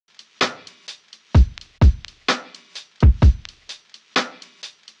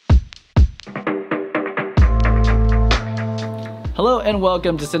Hello and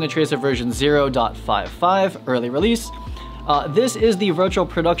welcome to CineTracer version 0.55 early release. This is the virtual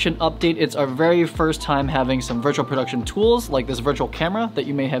production update. It's our very first time having some virtual production tools like this virtual camera that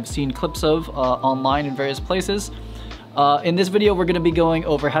you may have seen clips of online in various places. In this video, we're going to be going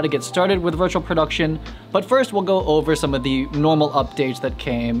over how to get started with virtual production, but first we'll go over some of the normal updates that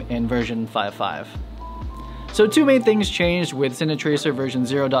came in version 5.5. So two main things changed with CineTracer version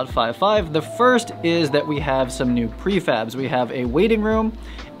 0.55. The first is that we have some new prefabs. We have a waiting room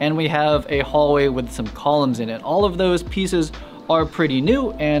and we have a hallway with some columns in it. All of those pieces are pretty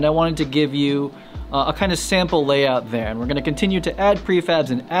new, and I wanted to give you a kind of sample layout there. And we're going to continue to add prefabs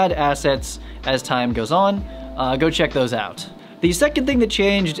and add assets as time goes on. Go check those out. The second thing that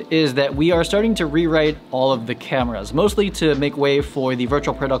changed is that we are starting to rewrite all of the cameras, mostly to make way for the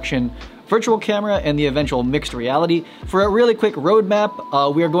virtual production virtual camera and the eventual mixed reality. For a really quick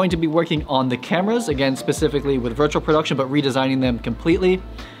roadmap, we are going to be working on the cameras, again specifically with virtual production, but redesigning them completely.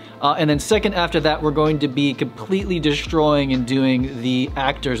 And then second after that, we're going to be completely destroying and doing the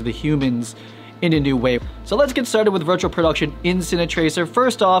actors, the humans, in a new way. So let's get started with virtual production in CineTracer.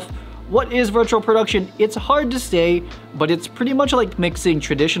 First off, what is virtual production? It's hard to say, but it's pretty much like mixing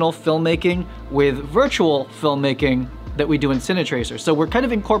traditional filmmaking with virtual filmmaking that we do in CineTracer. So we're kind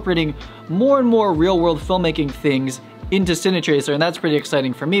of incorporating more and more real-world filmmaking things into CineTracer, and that's pretty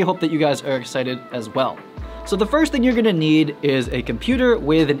exciting for me. Hope that you guys are excited as well. So the first thing you're gonna need is a computer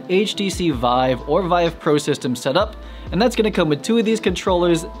with an HTC Vive or Vive Pro system set up, and that's gonna come with two of these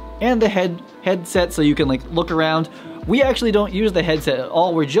controllers and the headset so you can like look around. We actually don't use the headset at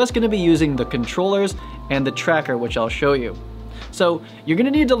all. We're just gonna be using the controllers and the tracker, which I'll show you. So you're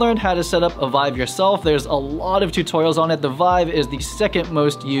gonna need to learn how to set up a Vive yourself. There's a lot of tutorials on it. The Vive is the second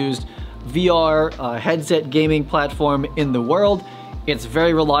most used VR headset gaming platform in the world. It's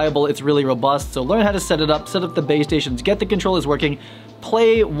very reliable, it's really robust, so learn how to set it up, set up the base stations, get the controllers working,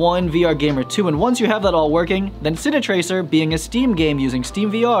 play one VR game or two, and once you have that all working, then CineTracer, being a Steam game using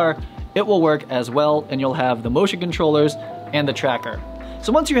Steam VR, it will work as well, and you'll have the motion controllers and the tracker.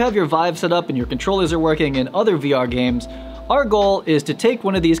 So once you have your Vive set up and your controllers are working in other VR games, our goal is to take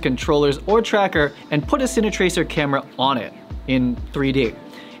one of these controllers or tracker and put a CineTracer camera on it in 3D.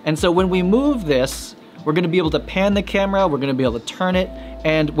 And so when we move this, we're gonna be able to pan the camera, we're gonna be able to turn it,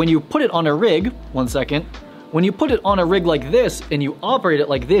 and when you put it on a rig, one second, when you put it on a rig like this and you operate it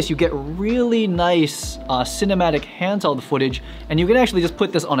like this, you get really nice cinematic handheld footage, and you can actually just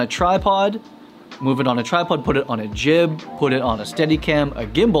put this on a tripod, move it on a tripod, put it on a jib, put it on a Steadicam, a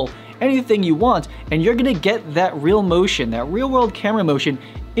gimbal, anything you want, and you're gonna get that real motion, that real world camera motion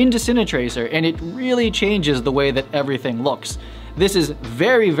into CineTracer, and it really changes the way that everything looks. This is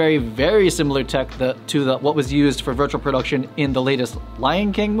very, very, very similar tech to what was used for virtual production in the latest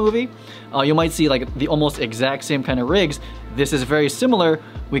Lion King movie. You might see like the almost exact same kind of rigs. This is very similar.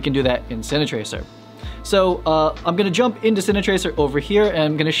 We can do that in CineTracer. So I'm gonna jump into CineTracer over here, and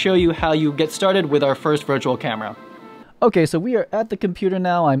I'm gonna show you how you get started with our first virtual camera. Okay, so we are at the computer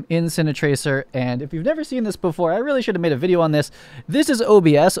now. I'm in CineTracer, and if you've never seen this before, I really should have made a video on this. This is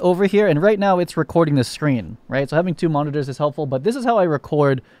OBS over here, and right now it's recording the screen, right? So having two monitors is helpful, but this is how I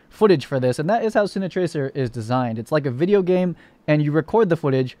record footage for this, and that is how CineTracer is designed. It's like a video game, and you record the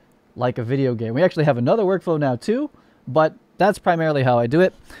footage like a video game. We actually have another workflow now too, but that's primarily how I do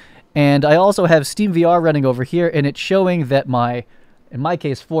it. And I also have Steam VR running over here, and it's showing that in my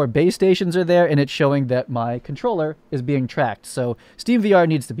case, 4 base stations are there, and it's showing that my controller is being tracked. So Steam VR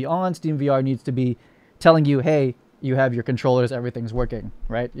needs to be on. Steam VR needs to be telling you, hey, you have your controllers, everything's working,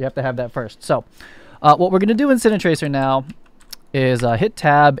 right? You have to have that first. So what we're going to do in CineTracer now is hit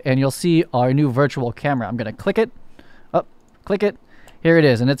tab, and you'll see our new virtual camera. I'm going to click it. Oh, click it. Here it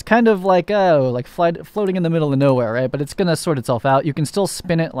is, and it's kind of like, floating in the middle of nowhere, right? But it's going to sort itself out. You can still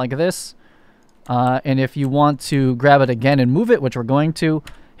spin it like this. And if you want to grab it again and move it, which we're going to,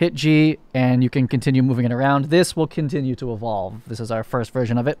 hit G and you can continue moving it around. This will continue to evolve. This is our first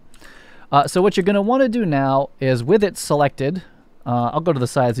version of it. So what you're going to want to do now is with it selected, I'll go to the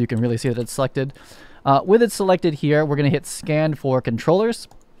side so you can really see that it's selected. With it selected here, we're going to hit scan for controllers,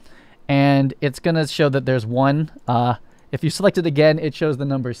 and it's going to show that there's one. If you select it again, it shows the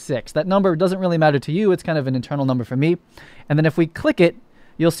number 6. That number doesn't really matter to you. It's kind of an internal number for me. And then if we click it,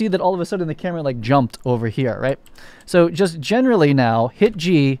 you'll see that all of a sudden the camera like jumped over here, right? So just generally now, hit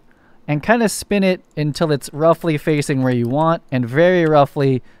G and kind of spin it until it's roughly facing where you want, and very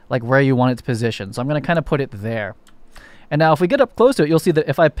roughly like where you want its position. So I'm gonna kind of put it there. And now if we get up close to it, you'll see that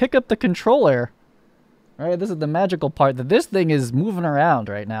if I pick up the controller, right, this is the magical part, that this thing is moving around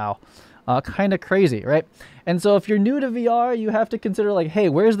right now. Kind of crazy, right? And so if you're new to VR, you have to consider like, hey,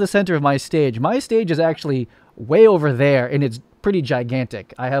 where's the center of my stage? My stage is actually way over there, and it's pretty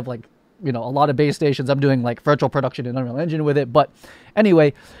gigantic. I have like, you know, a lot of base stations. I'm doing like virtual production in Unreal Engine with it. But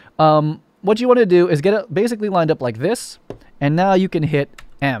anyway, what you want to do is get it basically lined up like this. And now you can hit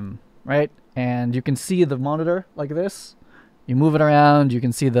M, right? And you can see the monitor like this. You move it around. You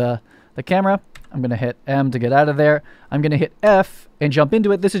can see the camera. I'm going to hit M to get out of there. I'm going to hit F and jump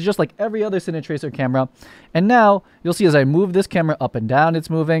into it. This is just like every other CineTracer camera. And now you'll see as I move this camera up and down, it's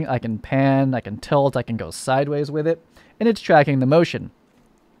moving. I can pan, I can tilt, I can go sideways with it. And it's tracking the motion.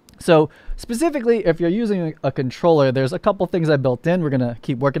 So specifically, if you're using a controller, there's a couple things I built in. We're going to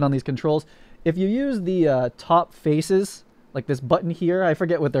keep working on these controls. If you use the top faces, like this button here, I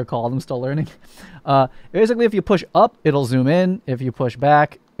forget what they're called. I'm still learning. Basically, if you push up, it'll zoom in. If you push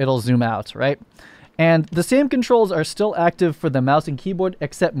back, it'll zoom out, right? And the same controls are still active for the mouse and keyboard,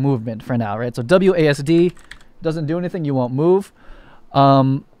 except movement for now, right? So WASD doesn't do anything. You won't move.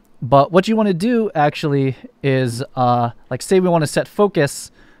 But what you want to do actually is, like say we want to set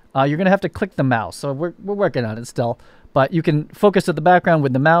focus, you're going to have to click the mouse. So we're working on it still. But you can focus at the background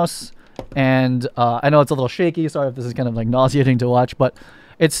with the mouse. And I know it's a little shaky. Sorry if this is kind of like nauseating to watch. But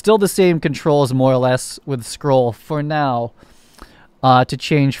it's still the same controls more or less with scroll for now. To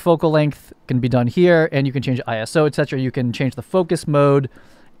change focal length can be done here. And you can change ISO, etc. You can change the focus mode.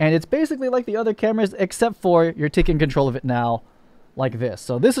 And it's basically like the other cameras, except for you're taking control of it now like this.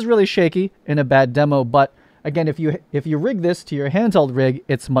 So this is really shaky in a bad demo. But again, if you rig this to your handheld rig,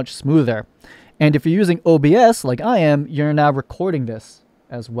 it's much smoother. And if you're using OBS like I am, you're now recording this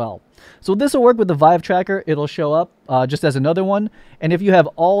as well. So this will work with the Vive tracker. It'll show up just as another one. And if you have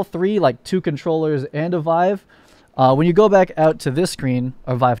all three, like 2 controllers and a Vive, when you go back out to this screen,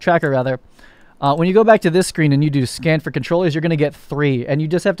 or Vive tracker rather, when you go back to this screen and you do scan for controllers, you're going to get 3. And you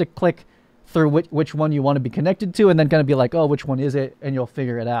just have to click through which one you want to be connected to and then kind of be like, oh, which one is it? And you'll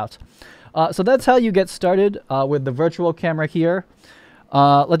figure it out. So that's how you get started with the virtual camera here.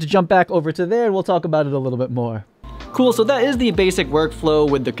 Let's jump back over to there and we'll talk about it a little bit more. Cool, so that is the basic workflow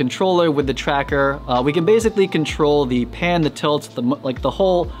with the controller, with the tracker. We can basically control the pan, the tilt, the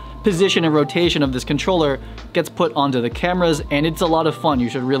whole position and rotation of this controller gets put onto the cameras, and it's a lot of fun. You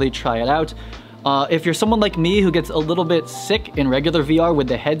should really try it out. If you're someone like me who gets a little bit sick in regular VR with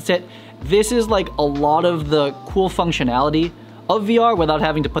the headset, this is like a lot of the cool functionality of VR without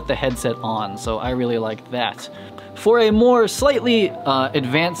having to put the headset on, so I really like that. For a more slightly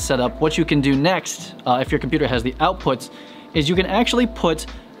advanced setup, what you can do next, if your computer has the outputs, is you can actually put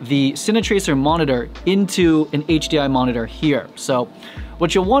the CineTracer monitor into an HDI monitor here. So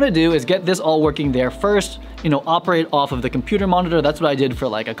what you'll want to do is get this all working there first, you know, operate off of the computer monitor. That's what I did for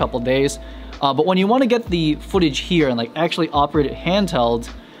like a couple days. But when you want to get the footage here and like actually operate it handheld,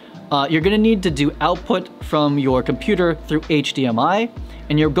 you're going to need to do output from your computer through HDMI,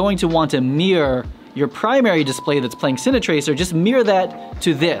 and you're going to want to mirror your primary display that's playing CineTracer. Just mirror that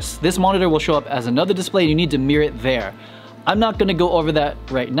to this. This monitor will show up as another display and you need to mirror it there. I'm not going to go over that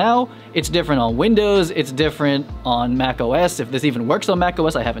right now. It's different on Windows, it's different on Mac OS. If this even works on Mac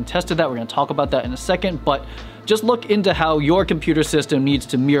OS, I haven't tested that. We're going to talk about that in a second, but just look into how your computer system needs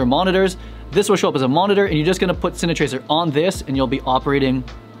to mirror monitors. This will show up as a monitor and you're just going to put CineTracer on this and you'll be operating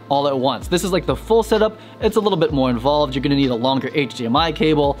all at once. This is like the full setup. It's a little bit more involved. You're going to need a longer HDMI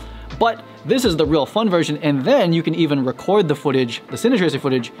cable, but this is the real fun version, and then you can even record the footage, the CineTracer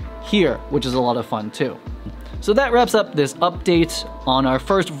footage, here, which is a lot of fun too. So that wraps up this update on our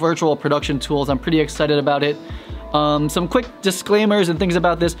first virtual production tools. I'm pretty excited about it. Some quick disclaimers and things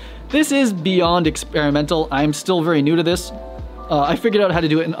about this. This is beyond experimental. I'm still very new to this. I figured out how to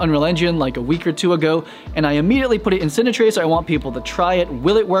do it in Unreal Engine like a week or 2 ago, and I immediately put it in CineTracer. I want people to try it.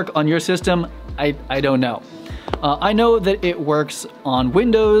 Will it work on your system? I don't know. I know that it works on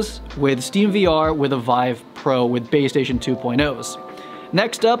Windows with SteamVR with a Vive Pro with base station 2.0s.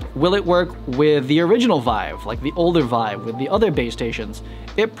 Next up, will it work with the original Vive, like the older Vive with the other base stations?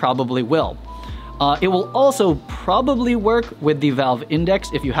 It probably will. It will also probably work with the Valve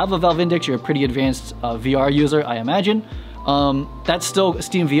Index. If you have a Valve Index, you're a pretty advanced VR user, I imagine. That's still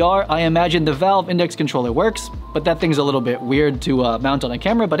SteamVR. I imagine the Valve Index controller works, but that thing's a little bit weird to mount on a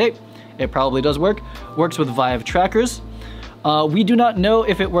camera, but hey, it probably does work. Works with Vive trackers. We do not know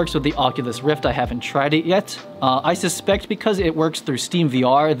if it works with the Oculus Rift. I haven't tried it yet. I suspect because it works through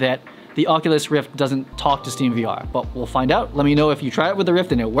SteamVR that the Oculus Rift doesn't talk to SteamVR, but we'll find out. Let me know if you try it with the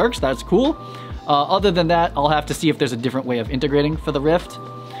Rift and it works. That's cool. Other than that, I'll have to see if there's a different way of integrating for the Rift.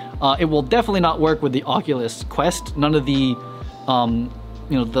 It will definitely not work with the Oculus Quest. None of the,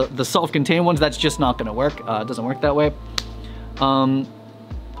 the self-contained ones. That's just not going to work. It doesn't work that way.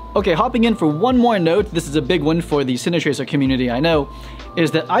 Okay, hopping in for one more note, this is a big one for the CineTracer community, I know,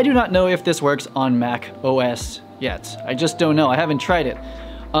 is that I do not know if this works on Mac OS yet. I just don't know. I haven't tried it.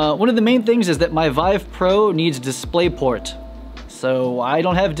 One of the main things is that my Vive Pro needs DisplayPort. So I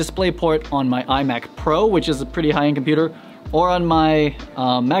don't have DisplayPort on my iMac Pro, which is a pretty high-end computer, or on my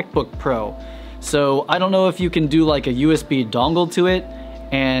MacBook Pro. So I don't know if you can do like a USB dongle to it.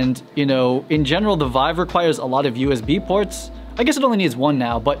 And, you know, in general, the Vive requires a lot of USB ports. I guess it only needs one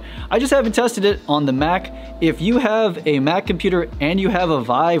now, but I just haven't tested it on the Mac. If you have a Mac computer and you have a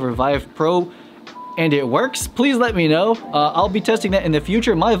Vive or Vive Pro and it works, please let me know. I'll be testing that in the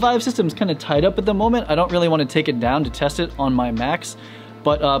future. My Vive system's kind of tied up at the moment. I don't really want to take it down to test it on my Macs,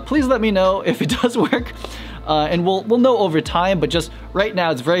 but please let me know if it does work. And we'll know over time, but just right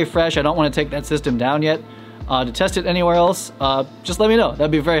now it's very fresh. I don't want to take that system down yet. To test it anywhere else, just let me know.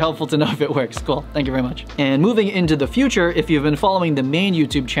 That'd be very helpful to know if it works. Cool, thank you very much. And moving into the future, if you've been following the main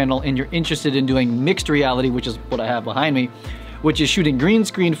YouTube channel and you're interested in doing mixed reality, which is what I have behind me, which is shooting green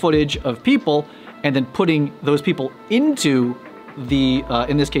screen footage of people and then putting those people into the,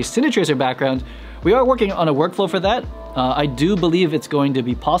 in this case, CineTracer background, we are working on a workflow for that. I do believe it's going to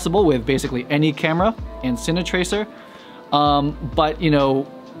be possible with basically any camera and CineTracer, but you know,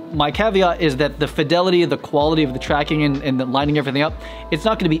 my caveat is that the fidelity, the quality of the tracking and the lining everything up, it's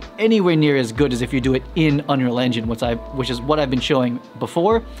not going to be anywhere near as good as if you do it in Unreal Engine, which is what I've been showing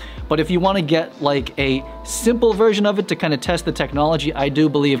before. But if you want to get like a simple version of it to kind of test the technology, I do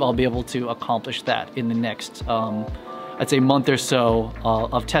believe I'll be able to accomplish that in the next, I'd say month or so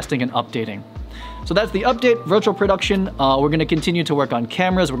of testing and updating. So that's the update, virtual production. We're going to continue to work on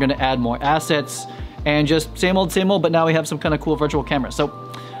cameras. We're going to add more assets and just same old, but now we have some kind of cool virtual cameras. So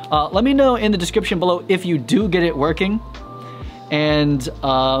let me know in the description below if you do get it working, and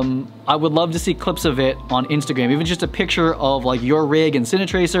I would love to see clips of it on Instagram, even just a picture of like your rig and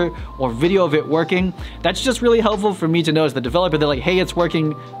CineTracer or video of it working. That's just really helpful for me to know as the developer. They're like, hey, it's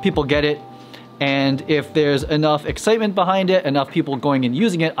working, people get it, and if there's enough excitement behind it, enough people going and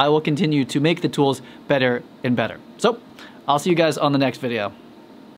using it, I will continue to make the tools better and better. So I'll see you guys on the next video.